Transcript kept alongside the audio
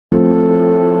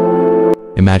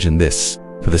Imagine this.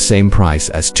 For the same price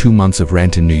as 2 months of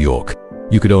rent in New York,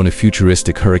 you could own a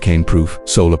futuristic hurricane-proof,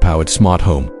 solar-powered smart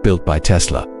home built by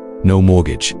Tesla. No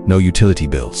mortgage, no utility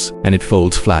bills, and it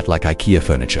folds flat like IKEA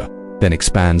furniture, then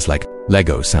expands like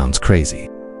Lego. Sounds crazy.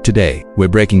 Today, we're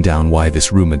breaking down why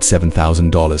this rumored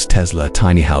 $7,000 Tesla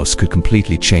tiny house could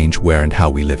completely change where and how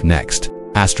we live next.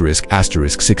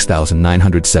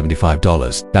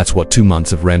 $6,975. That's what 2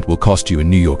 months of rent will cost you in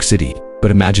New York City.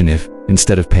 But imagine if,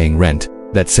 instead of paying rent,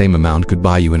 that same amount could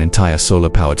buy you an entire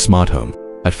solar-powered smart home.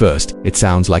 At first, it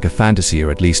sounds like a fantasy, or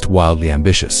at least wildly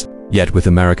ambitious. Yet with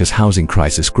America's housing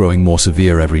crisis growing more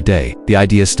severe every day, the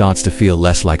idea starts to feel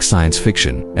less like science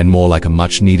fiction and more like a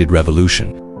much-needed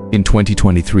revolution. In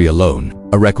 2023 alone,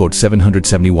 a record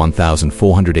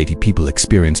 771,480 people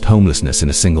experienced homelessness in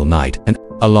a single night, an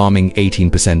alarming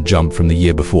 18% jump from the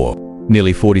year before.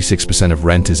 Nearly 46% of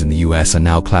renters in the US are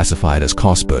now classified as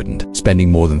cost-burdened,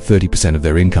 spending more than 30% of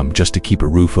their income just to keep a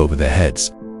roof over their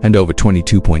heads. And over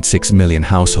 22.6 million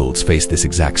households face this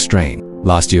exact strain.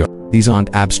 Last year, these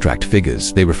aren't abstract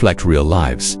figures, they reflect real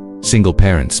lives. Single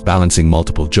parents balancing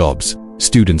multiple jobs,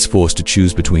 students forced to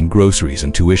choose between groceries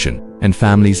and tuition, and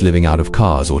families living out of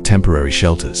cars or temporary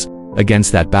shelters.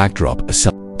 Against that backdrop, a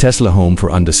Tesla home for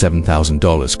under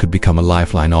 $7,000 could become a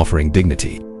lifeline, offering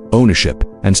dignity, ownership,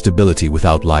 and stability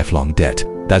without lifelong debt.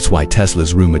 That's why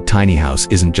Tesla's rumored tiny house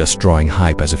isn't just drawing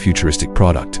hype as a futuristic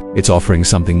product, it's offering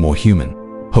something more human.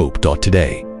 Hope.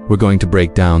 Today, we're going to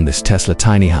break down this Tesla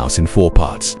tiny house in 4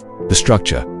 parts. The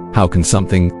structure. How can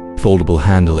something foldable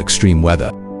handle extreme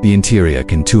weather? The interior.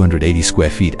 Can 280 square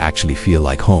feet actually feel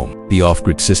like home? The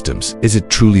off-grid systems. Is it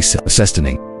truly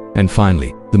self-sustaining? And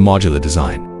finally, the modular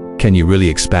design. Can you really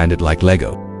expand it like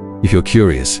Lego? If you're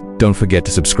curious, don't forget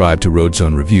to subscribe to Road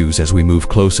Zone Reviews as we move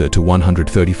closer to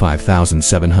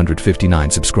 135,759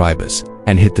 subscribers,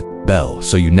 and hit the bell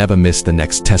so you never miss the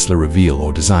next Tesla reveal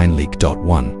or design leak.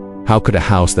 1. How could a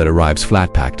house that arrives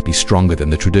flat-packed be stronger than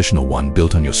the traditional one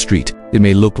built on your street? It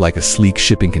may look like a sleek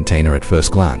shipping container at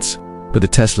first glance, but the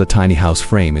Tesla tiny house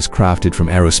frame is crafted from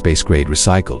aerospace-grade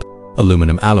recycled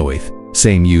aluminum alloy,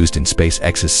 same used in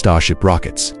SpaceX's Starship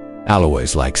rockets.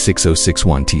 Alloys like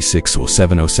 6061T6 or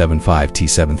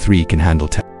 7075T73 can handle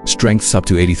strengths up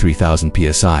to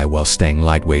 83,000 psi while staying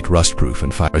lightweight, rust-proof,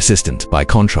 and fire-resistant. By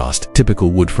contrast,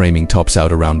 typical wood framing tops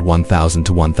out around 1,000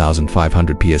 to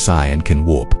 1,500 psi and can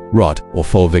warp, rot, or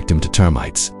fall victim to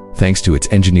termites. Thanks to its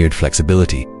engineered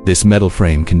flexibility, this metal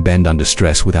frame can bend under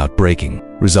stress without breaking,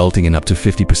 resulting in up to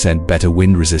 50% better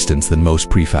wind resistance than most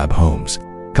prefab homes.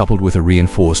 Coupled with a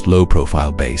reinforced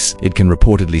low-profile base, it can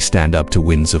reportedly stand up to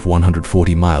winds of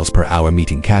 140 miles per hour,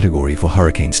 meeting category for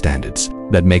hurricane standards.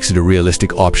 That makes it a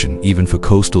realistic option even for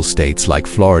coastal states like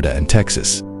Florida and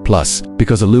Texas. Plus,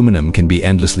 because aluminum can be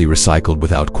endlessly recycled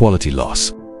without quality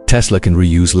loss, Tesla can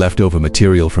reuse leftover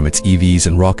material from its EVs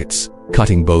and rockets,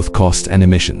 cutting both costs and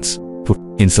emissions. For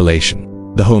insulation,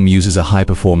 the home uses a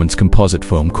high-performance composite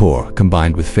foam core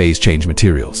combined with phase-change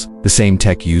materials, the same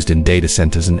tech used in data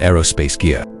centers and aerospace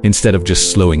gear. Instead of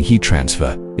just slowing heat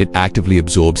transfer, it actively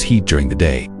absorbs heat during the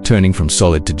day, turning from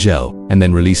solid to gel, and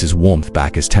then releases warmth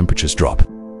back as temperatures drop.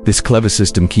 This clever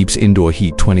system keeps indoor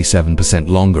heat 27%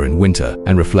 longer in winter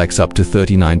and reflects up to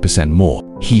 39% more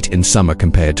heat in summer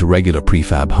compared to regular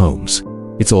prefab homes.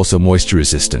 It's also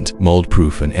moisture-resistant,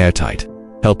 mold-proof, and airtight,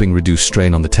 helping reduce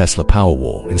strain on the Tesla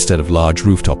Powerwall instead of large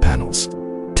rooftop panels.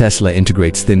 Tesla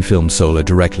integrates thin-film solar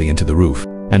directly into the roof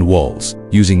and walls,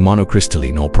 using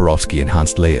monocrystalline or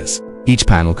perovskite-enhanced layers. Each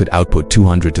panel could output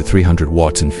 200 to 300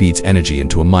 watts and feeds energy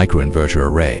into a microinverter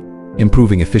array,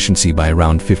 improving efficiency by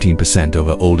around 15%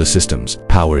 over older systems.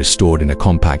 Power is stored in a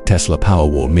compact Tesla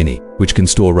Powerwall Mini, which can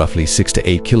store roughly 6 to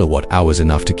 8 kilowatt hours,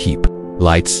 enough to keep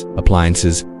lights,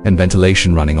 appliances, and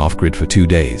ventilation running off-grid for 2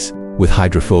 days. With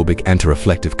hydrophobic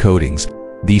anti-reflective coatings,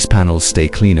 these panels stay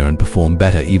cleaner and perform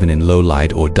better even in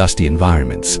low-light or dusty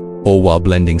environments, all while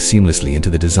blending seamlessly into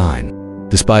the design.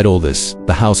 Despite all this,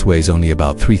 the house weighs only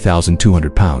about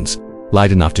 3,200 pounds,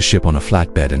 light enough to ship on a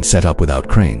flatbed and set up without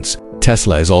cranes.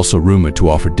 Tesla is also rumored to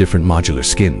offer different modular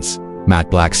skins: matte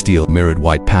black steel, mirrored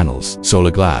white panels,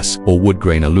 solar glass, or wood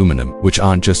grain aluminum, which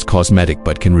aren't just cosmetic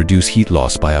but can reduce heat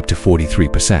loss by up to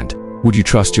 43%. Would you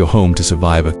trust your home to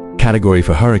survive a category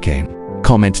for hurricane?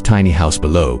 Comment tiny house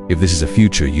below if this is a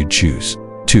future you'd choose.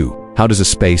 2. How does a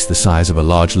space the size of a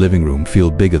large living room feel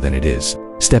bigger than it is?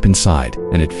 Step inside,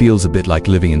 and it feels a bit like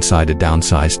living inside a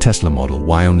downsized Tesla Model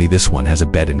Y, only this one has a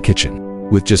bed and kitchen.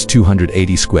 With just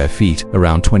 280 square feet,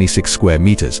 around 26 square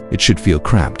meters, it should feel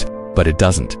cramped. But it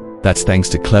doesn't. That's thanks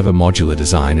to clever modular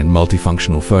design and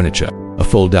multifunctional furniture. A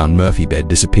fold-down Murphy bed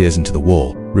disappears into the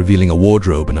wall, revealing a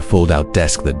wardrobe and a fold-out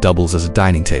desk that doubles as a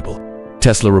dining table.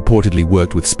 Tesla reportedly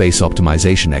worked with space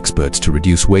optimization experts to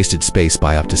reduce wasted space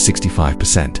by up to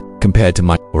 65%. Compared to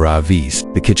Modular or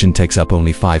RVs, the kitchen takes up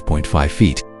only 5.5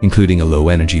 feet, including a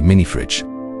low-energy mini-fridge.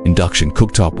 Induction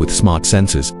cooktop with smart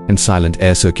sensors and silent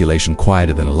air circulation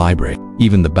quieter than a library.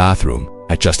 Even the bathroom,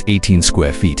 at just 18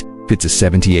 square feet, fits a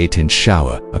 78-inch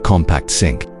shower, a compact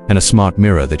sink, and a smart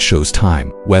mirror that shows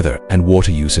time, weather, and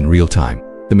water use in real time.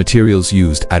 The materials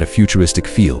used add a futuristic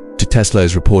feel to Tesla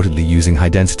is reportedly using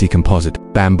high-density composite,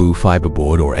 bamboo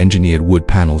fiberboard or engineered wood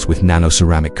panels with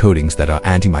nano-ceramic coatings that are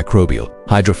antimicrobial,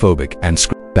 hydrophobic, and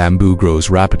bamboo grows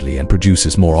rapidly and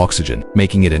produces more oxygen,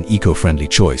 making it an eco-friendly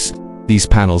choice. These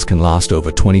panels can last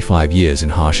over 25 years in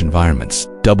harsh environments,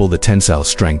 double the tensile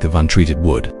strength of untreated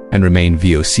wood, and remain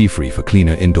VOC-free for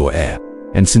cleaner indoor air.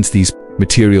 And since these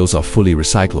materials are fully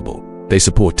recyclable, they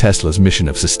support Tesla's mission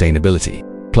of sustainability.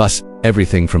 Plus,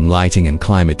 everything from lighting and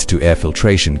climate to air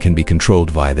filtration can be controlled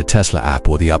via the Tesla app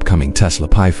or the upcoming Tesla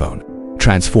Powerwall,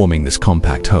 transforming this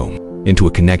compact home into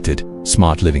a connected,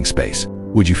 smart living space.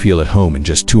 Would you feel at home in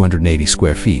just 280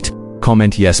 square feet?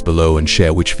 Comment yes below and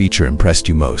share which feature impressed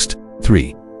you most.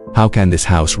 3. How can this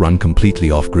house run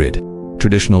completely off-grid?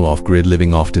 Traditional off-grid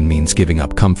living often means giving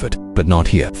up comfort, but not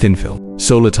here. Thin-film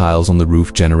solar tiles on the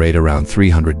roof generate around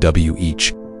 300 W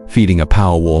each, feeding a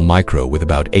Powerwall Micro with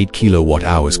about 8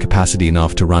 kilowatt-hours capacity,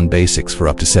 enough to run basics for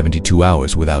up to 72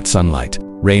 hours without sunlight.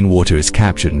 Rainwater is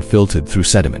captured and filtered through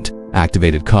sediment,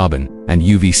 activated carbon, and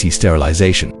UVC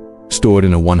sterilization, stored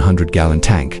in a 100-gallon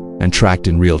tank, and tracked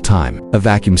in real time. A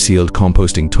vacuum-sealed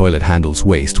composting toilet handles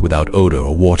waste without odor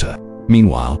or water.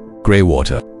 Meanwhile, gray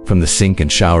water from the sink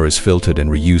and shower is filtered and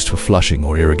reused for flushing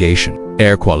or irrigation.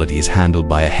 Air quality is handled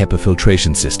by a HEPA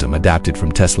filtration system adapted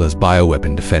from Tesla's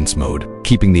bioweapon defense mode,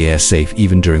 keeping the air safe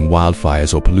even during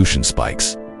wildfires or pollution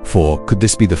spikes. 4. Could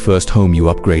this be the first home you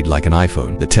upgrade like an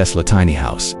iPhone? The Tesla Tiny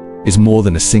House is more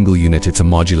than a single unit, it's a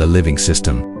modular living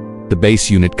system. The base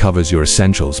unit covers your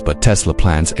essentials, but Tesla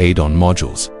plans add-on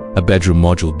modules: a bedroom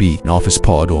module B, an office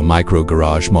pod or micro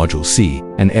garage module C,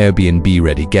 an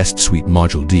Airbnb-ready guest suite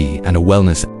module D, and a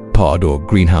wellness pod or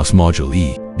greenhouse module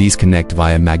E. These connect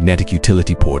via magnetic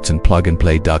utility ports and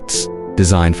plug-and-play ducts,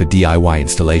 designed for DIY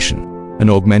installation. An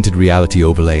augmented reality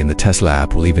overlay in the Tesla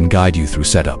app will even guide you through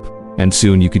setup. And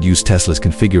soon you could use Tesla's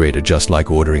configurator, just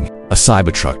like ordering a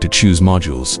Cybertruck, to choose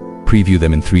modules, preview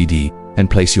them in 3D, and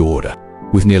place your order.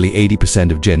 With nearly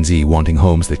 80% of Gen Z wanting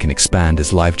homes that can expand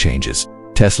as life changes,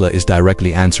 Tesla is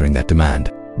directly answering that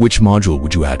demand. Which module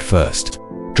would you add first?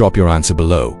 Drop your answer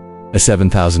below. A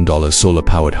 $7,000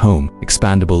 solar-powered home,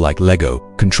 expandable like Lego,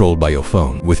 controlled by your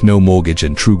phone, with no mortgage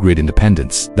and true grid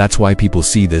independence. That's why people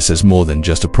see this as more than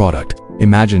just a product.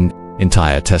 Imagine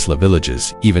entire Tesla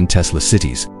villages, even Tesla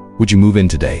cities. Would you move in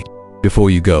today? Before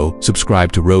you go,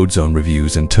 subscribe to RoadZone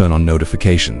Reviews and turn on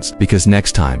notifications, because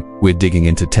next time, we're digging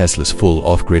into Tesla's full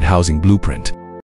off-grid housing blueprint.